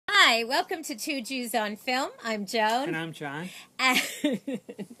Hi, welcome to Two Jews on Film. I'm Joan. And I'm John. And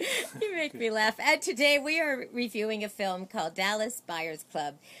you make me laugh. And today we are reviewing a film called Dallas Buyers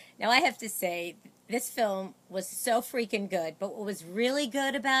Club. Now, I have to say, this film was so freaking good, but what was really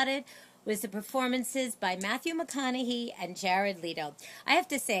good about it was the performances by Matthew McConaughey and Jared Leto. I have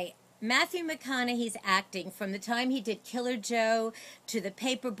to say, Matthew McConaughey's acting from the time he did Killer Joe to The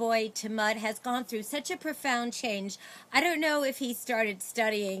Paperboy to Mud has gone through such a profound change. I don't know if he started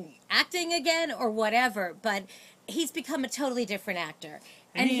studying acting again or whatever, but he's become a totally different actor.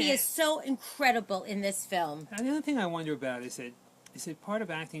 And he is so incredible in this film. The other thing I wonder about is that part of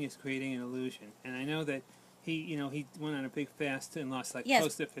acting is creating an illusion. And I know that he went on a big fast and lost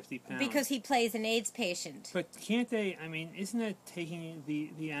close to 50 pounds. Because he plays an AIDS patient. But can't they, isn't that taking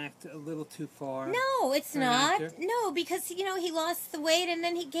the act a little too far? No, it's not. No, because, he lost the weight and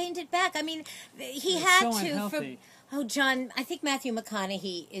then he gained it back. He had to. Unhealthy. Oh, John, I think Matthew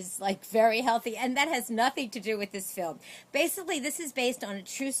McConaughey is, very healthy, and that has nothing to do with this film. Basically, this is based on a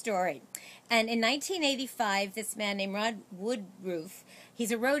true story. And in 1985, this man named Rod Woodroof,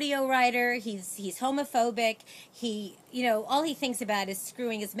 he's a rodeo rider, he's homophobic, all he thinks about is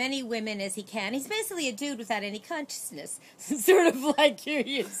screwing as many women as he can. He's basically a dude without any consciousness, sort of like you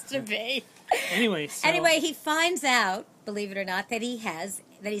used to be. Anyway, he finds out, believe it or not, that he's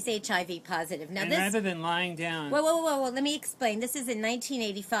HIV positive. Now, rather than lying down... Whoa, let me explain. This is in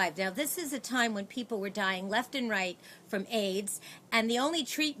 1985. Now, this is a time when people were dying left and right from AIDS, and the only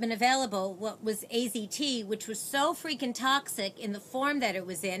treatment available was AZT, which was so freaking toxic in the form that it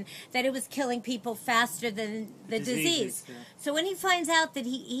was in, that it was killing people faster than the disease. Yeah. So when he finds out that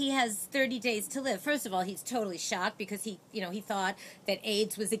he has 30 days to live, first of all, he's totally shocked because he thought that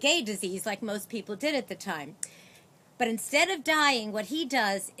AIDS was a gay disease like most people did at the time. But instead of dying, what he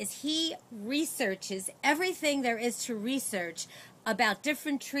does is he researches everything there is to research about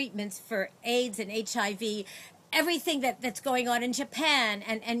different treatments for AIDS and HIV, everything that's going on in Japan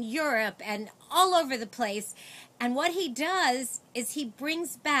and Europe and all over the place. And what he does is he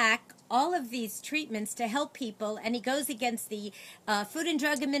brings back all of these treatments to help people, and he goes against the Food and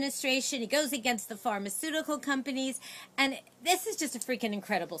Drug Administration, he goes against the pharmaceutical companies, and this is just a freaking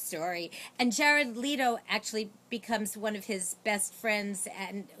incredible story. And Jared Leto actually becomes one of his best friends,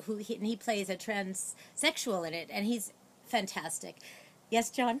 and he plays a transsexual in it, and he's fantastic. Yes,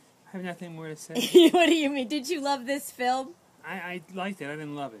 John? I have nothing more to say. What do you mean? Did you love this film? I liked it. I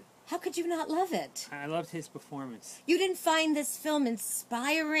didn't love it. How could you not love it? I loved his performance. You didn't find this film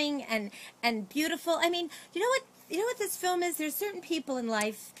inspiring and beautiful? You know what this film is? There's certain people in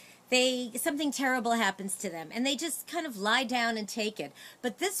life, something terrible happens to them, and they just kind of lie down and take it.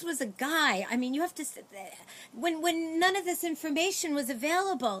 But this was a guy, you have to, when none of this information was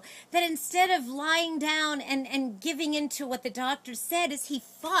available, that instead of lying down and giving into what the doctor said, is he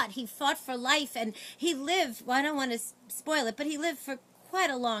fought for life, and he lived, I don't want to spoil it, but he lived for quite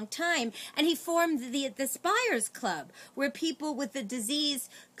a long time, and he formed the Buyers Club, where people with the disease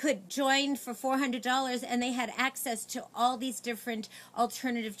could join for $400, and they had access to all these different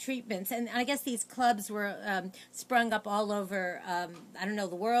alternative treatments. And I guess these clubs were sprung up all over, the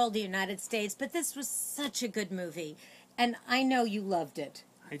world, the United States, but this was such a good movie, and I know you loved it.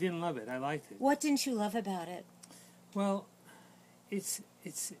 I didn't love it. I liked it. What didn't you love about it? Well, it's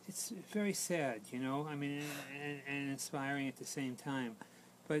very sad, and inspiring at the same time.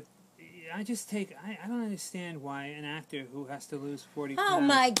 But I don't understand why an actor who has to lose 40 pounds... Oh,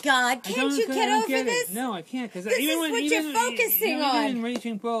 my God. Can't you get over this? No, I can't. Because this is what you're focusing on. Even in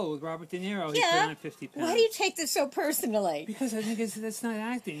Raging Bull with Robert De Niro, he put on 50 pounds. Why do you take this so personally? Because I think that's not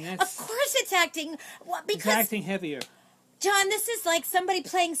acting. Of course it's acting. It's acting heavier. John, this is like somebody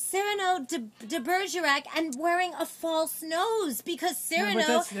playing Cyrano de Bergerac and wearing a false nose, because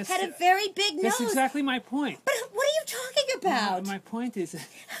Cyrano had a very big nose. That's exactly my point. But what are you talking about? My point is...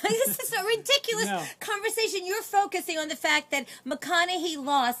 This is a ridiculous conversation. You're focusing on the fact that McConaughey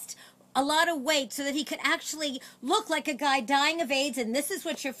lost a lot of weight so that he could actually look like a guy dying of AIDS, and this is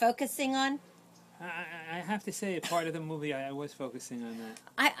what you're focusing on? I have to say, a part of the movie, I was focusing on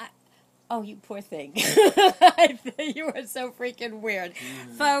that. Oh, you poor thing. You are so freaking weird.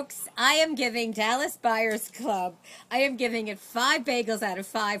 Folks, I am giving Dallas Buyers Club, I am giving it 5 bagels out of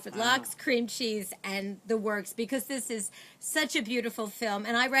 5 with lox, cream cheese, and the works, because this is such a beautiful film,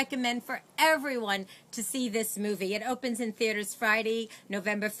 and I recommend for everyone to see this movie. It opens in theaters Friday,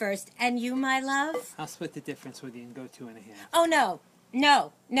 November 1st. And you, my love? I'll split the difference with you and go 2.5. Oh, no.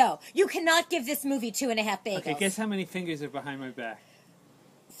 No. You cannot give this movie 2.5 bagels. Okay, guess how many fingers are behind my back?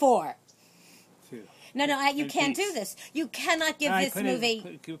 4. 2. No, you can't do this. You cannot give this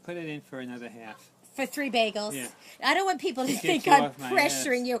movie... Put it in for another half. For 3 bagels. Yeah. I don't want people to think you I'm off my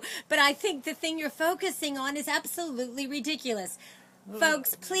pressuring ass. you, but I think the thing you're focusing on is absolutely ridiculous.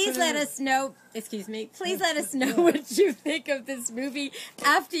 Folks, please let us know, excuse me, please let us know what you think of this movie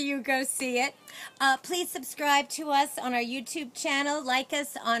after you go see it. Please subscribe to us on our YouTube channel, like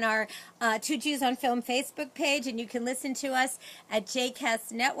us on our Two Jews on Film Facebook page, and you can listen to us at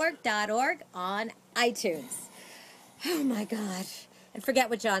jcastnetwork.org on iTunes. Oh my God. And forget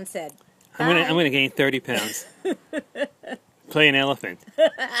what John said. I'm gonna gain 30 pounds. Play an elephant.